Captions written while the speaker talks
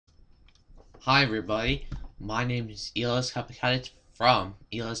Hi everybody, my name is EliasTime from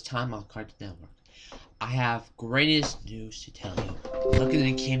EliasTime on Cartoon Network. I have greatest news to tell you. Look at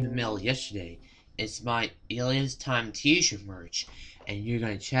it came in the mail yesterday. It's my EliasTime t-shirt merch, and you're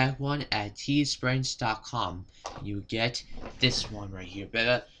gonna check one at teesprings.com. You get this one right here,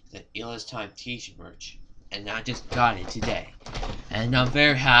 better than EliasTime t-shirt merch. And I just got it today. And I'm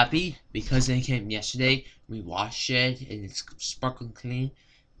very happy because it came yesterday. We washed it and it's sparkling clean.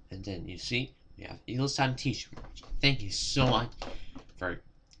 And then you see, we have EliasTime t-shirt merch. Thank you so much for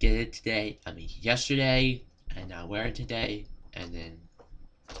getting it today. Yesterday, and I wear it today, and then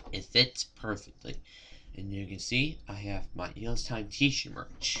it fits perfectly. And you can see, I have my EliasTime t-shirt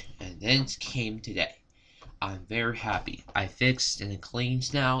merch, and then it came today. I'm very happy. I fixed and it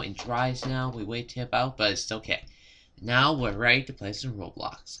cleans now, and dries now. We wait to tip out, but it's okay. Now we're ready to play some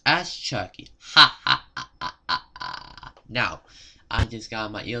Roblox as Chucky. Ha ha ha ha ha ha. Now, I just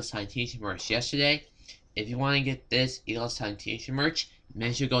got my EliasTime t-shirt merch yesterday. If you want to get this EliasTime t-shirt merch,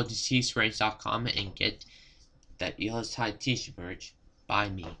 make sure to go to teesprings.com and get that EliasTime t-shirt merch by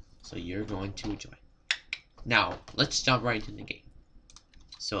me. So you're going to enjoy. Now, let's jump right into the game.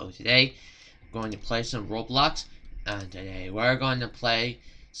 So today, we're going to play some Roblox. And today, we're going to play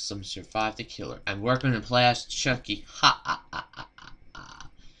some Survive the Killer. And we're going to play as Chucky. Ha ha ha ha ha ha.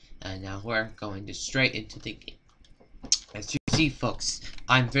 And now we're going to straight into the game. As you see, folks,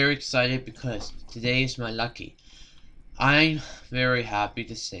 I'm very excited because today is my lucky. I'm very happy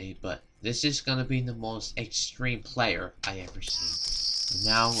to say, but this is going to be the most extreme player I ever seen. And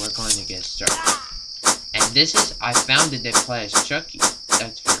now we're going to get started. And this is, I found that they play as Chucky.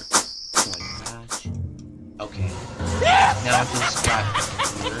 That's for join match. Okay. Now this guy.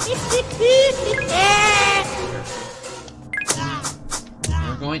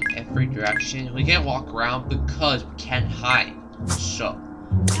 We're going every direction. We can't walk around because we can't hide. So,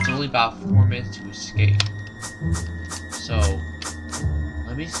 it's only about 4 minutes to escape. So,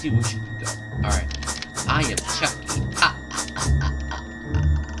 let me see where she can go. Alright. I am Chucky. Ha!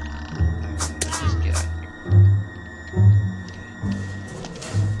 Let's just get out of here.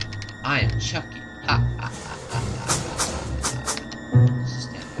 I am Chucky. Ha! Let's just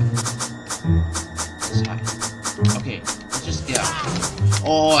stand there. Let's hide. Okay, let's just get out.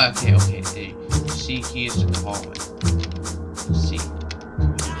 Oh, okay. See, he is in the hallway. See.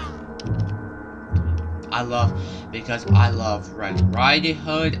 Because I love Red Riding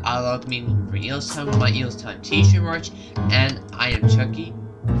Hood, I love me for EliasTime with my EliasTime t-shirt merch, and I am Chucky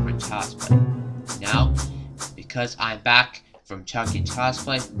from cosplay. Now, because I'm back from Chucky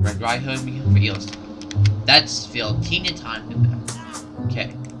cosplay, Red Riding Hood me for EliasTime. That's feel teeny time to that.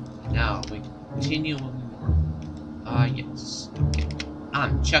 Okay, now we continue with more. Yes. Okay.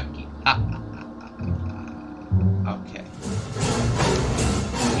 I'm Chucky. Okay.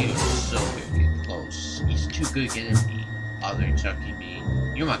 He's so good getting close. He's too good getting me. Other Chucky me.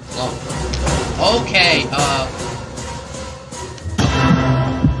 You're my clone. Okay,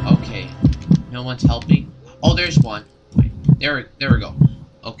 okay. No one's helping? Oh, there's one. Wait, there we go.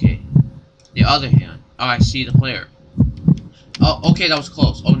 Okay. The other hand. Oh, I see the player. Oh, okay, that was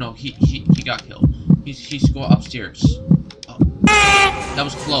close. Oh no, he got killed. He's going upstairs. Oh. That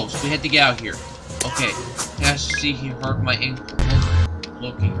was close. We had to get out here. Okay. As you see, he hurt my ankle.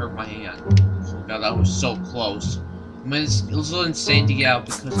 Look, he hurt my hand. Oh god, that was so close. I mean, it was a little insane to get out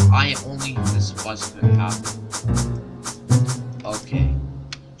because I only knew this wasn't gonna happen. Okay.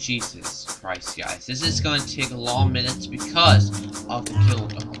 Jesus Christ, guys. This is gonna take a long minutes because of the kill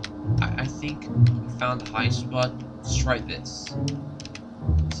dome. I think we found the high spot. Let's try this.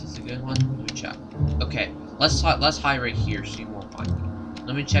 This is a good one. Let me check. Okay, let's hide right here so you won't find me.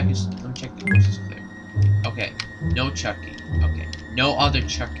 Let me check the coast is clear. Okay, no Chucky. Okay, no other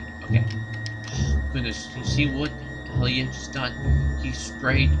Chucky. Okay. Oh, goodness, you see what the hell he just done? He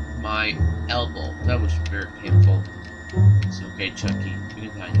sprayed my elbow. That was very painful. It's okay, Chucky. You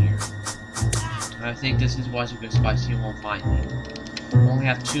can hide here. I think this is why because Spicy won't find me. Only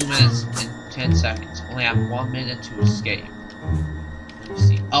have 2 minutes and 10 seconds. Only have 1 minute to escape. Let me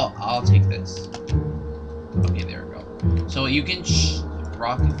see. Oh, I'll take this. Okay, there we go. So you can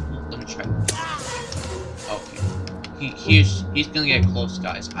rocket. Let me try. Okay. He's gonna get close,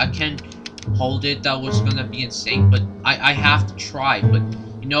 guys. I can hold it. That was gonna be insane, but I have to try. But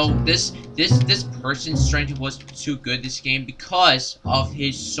you know, this person's strength was too good this game because of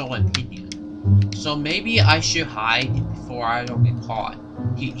his soul opinion. So maybe I should hide before I don't get caught.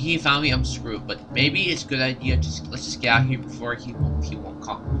 He found me, I'm screwed. But maybe it's a good idea. Let's just get out here before he won't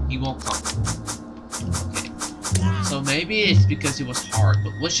come. He won't come. Okay. So maybe it's because it was hard.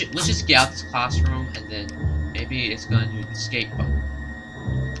 But let's just get out this classroom and then maybe it's gonna do the escape button.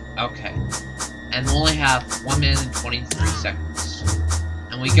 Okay. And we only have 1 minute and 23 seconds.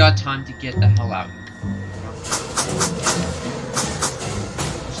 And we got time to get the hell out.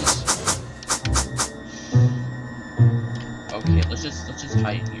 Okay, let's just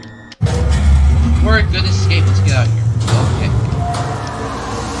hide here. We're a good escape, let's get out of here. Okay.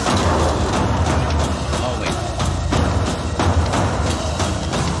 Oh wait.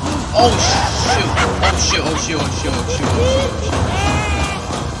 Oh shoot! Oh shoot! Oh shoot! Oh shoot! Oh shoot! Oh shoot!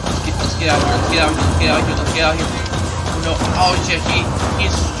 Let's get out of here! Let's get out of here! Let's get out of here! Oh no! Oh shit!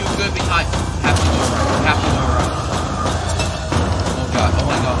 He's too good behind. We have to go around. We have to go around. Oh god! Oh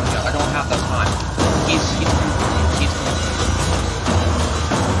my god! Oh my god! I don't have that time. He's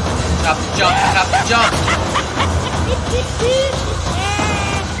have to jump! I have to jump!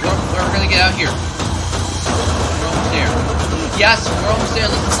 We're gonna get out here. We're almost there. Yes, we're almost there.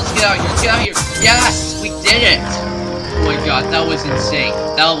 Let's get out here. Let's get out here. Yes, we did it. Oh my god, that was insane.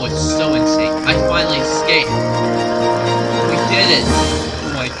 That was so insane. I finally escaped. We did it.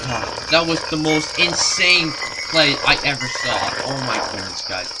 Oh my god, that was the most insane play I ever saw. Oh my goodness,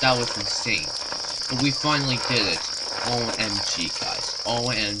 guys, that was insane. But we finally did it. OMG, guys.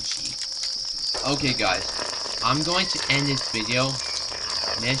 OMG. Okay, guys. I'm going to end this video.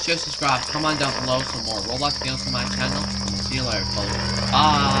 Make sure to subscribe. Comment down below for more Roblox videos on my channel. See you later, folks.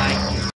 Bye.